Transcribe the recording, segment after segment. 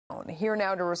Here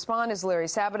now to respond is Larry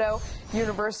Sabato,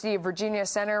 University of Virginia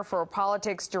Center for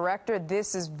Politics Director.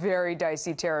 This is very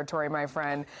dicey territory, my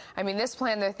friend. I mean, this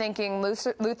plan, they're thinking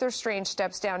Luther Strange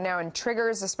steps down now and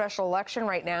triggers a special election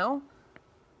right now?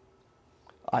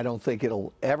 I don't think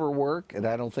it'll ever work, and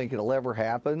I don't think it'll ever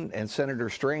happen. And Senator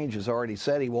Strange has already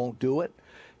said he won't do it.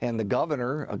 And the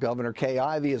governor, Governor Kay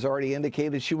Ivey, has already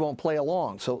indicated she won't play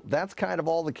along. So that's kind of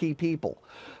all the key people.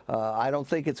 I don't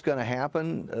think it's going to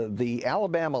happen. The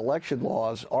Alabama election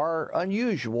laws are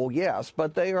unusual, yes,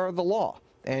 but they are the law.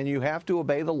 And you have to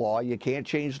obey the law. You can't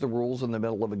change the rules in the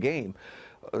middle of a game.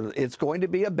 It's going to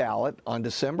be a ballot on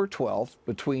December 12th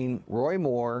between Roy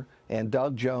Moore and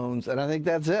Doug Jones, and I think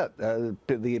that's it.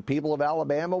 The people of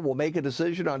Alabama will make a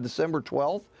decision on December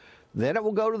 12th. Then it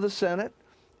will go to the Senate.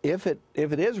 If it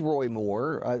is Roy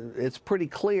Moore, it's pretty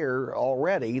clear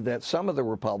already that some of the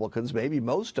Republicans, maybe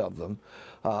most of them,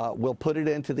 will put it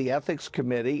into the Ethics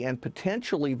Committee and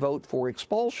potentially vote for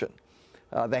expulsion.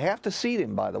 They have to seat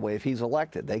him, by the way, if he's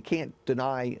elected. They can't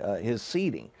deny his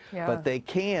seating, but they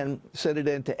can send it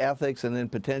into ethics and then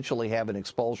potentially have an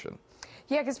expulsion.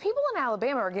 Yeah, because people in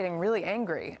Alabama are getting really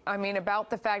angry. I mean, about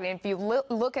the fact that if you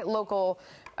look at local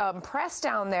press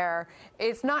down there,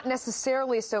 it's not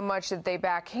necessarily so much that they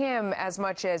back him as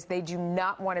much as they do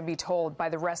not want to be told by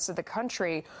the rest of the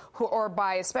country,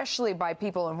 especially by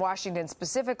people in Washington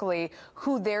specifically,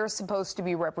 who they're supposed to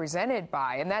be represented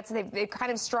by. And they've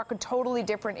kind of struck a totally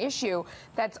different issue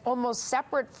that's almost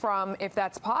separate from, if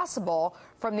that's possible,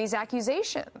 from these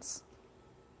accusations.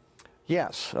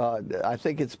 Yes, I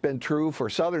think it's been true for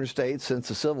southern states since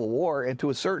the Civil War, and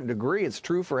to a certain degree, it's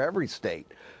true for every state.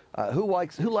 Who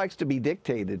likes to be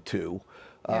dictated to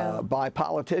by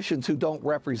politicians who don't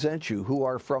represent you, who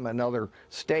are from another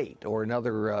state or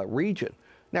another region?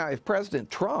 Now, if President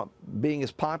Trump, being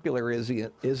as popular as he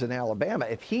is in Alabama,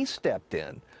 if he stepped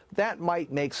in, that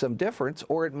might make some difference,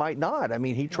 or it might not. I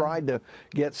mean, he tried to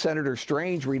get Senator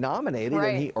Strange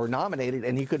renominated, nominated,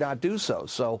 and he could not do so.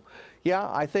 So, yeah,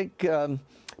 I think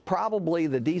probably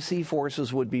the D.C.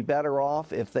 forces would be better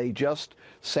off if they just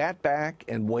sat back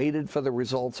and waited for the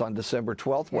results on December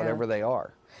 12th, whatever they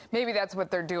are. Maybe that's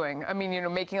what they're doing. I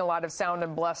mean, making a lot of sound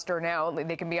and bluster now.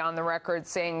 They can be on the record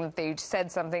saying that they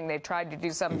said something, they tried to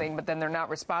do something, but then they're not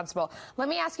responsible. Let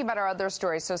me ask you about our other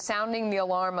story. So, sounding the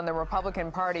alarm on the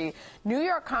Republican Party, New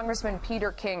York Congressman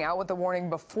Peter King out with a warning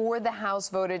before the House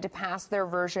voted to pass their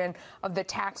version of the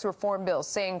tax reform bill,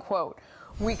 saying, quote,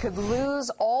 "We could lose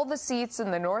all the seats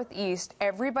in the Northeast.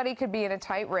 Everybody could be in a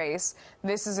tight race.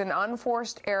 This is an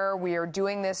unforced error. We are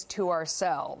doing this to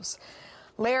ourselves."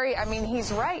 Larry, I mean,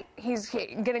 he's right. He's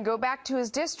going to go back to his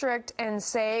district and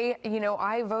say,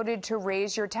 I voted to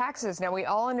raise your taxes. Now, we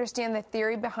all understand the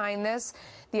theory behind this,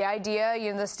 the idea,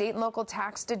 the state and local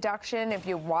tax deduction.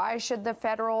 Why should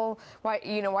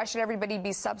everybody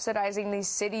be subsidizing these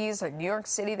cities like New York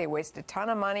City? They waste a ton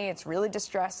of money. It's really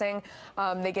distressing.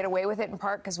 They get away with it in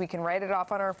part because we can write it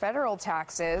off on our federal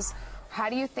taxes. How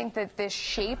do you think that this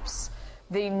shapes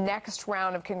the next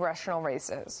round of congressional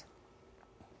races?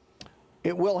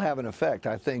 It will have an effect.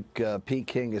 I think Pete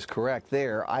King is correct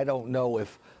there. I don't know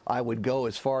if I would go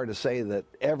as far to say that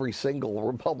every single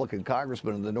Republican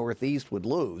congressman in the Northeast would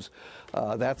lose.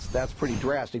 That's pretty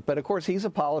drastic. But, of course, he's a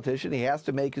politician. He has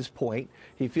to make his point.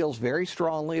 He feels very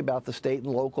strongly about the state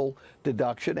and local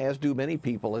deduction, as do many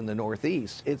people in the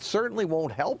Northeast. It certainly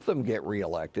won't help them get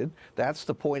reelected. That's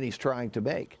the point he's trying to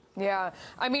make. Yeah.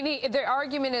 I mean, the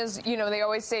argument is, they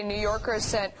always say New Yorkers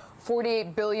sent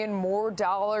 $48 billion more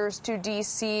dollars to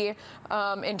D.C.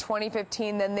 in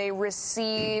 2015 than they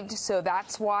received. So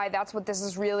that's what this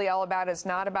is really all about. It's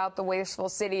not about the wasteful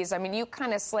cities. I mean, you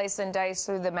kind of slice and dice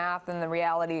through the math and the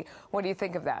reality. What do you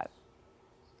think of that?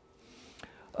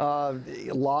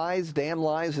 Lies, damn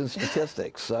lies, and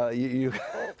statistics. You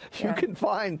can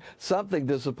find something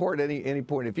to support any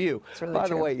point of view. Really By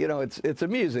the way, it's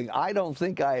amusing. I don't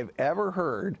think I've ever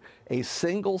heard a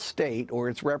single state or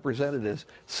its representatives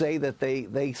say that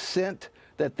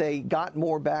they got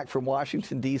more back from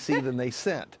Washington, D.C. than they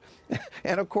sent.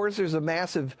 And, of course, there's a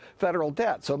massive federal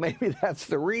debt, so maybe that's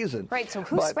the reason. Right, so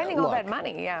who's spending all that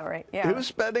money? Yeah, right. Yeah. Who's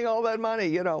spending all that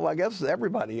money? I guess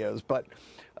everybody is, but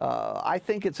I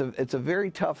think it's a very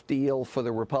tough deal for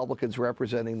the Republicans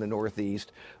representing the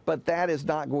Northeast, but that is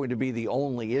not going to be the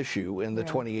only issue in the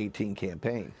 2018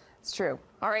 campaign. It's true.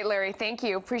 All right, Larry, thank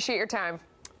you. Appreciate your time.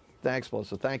 Thanks,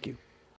 Melissa. Thank you.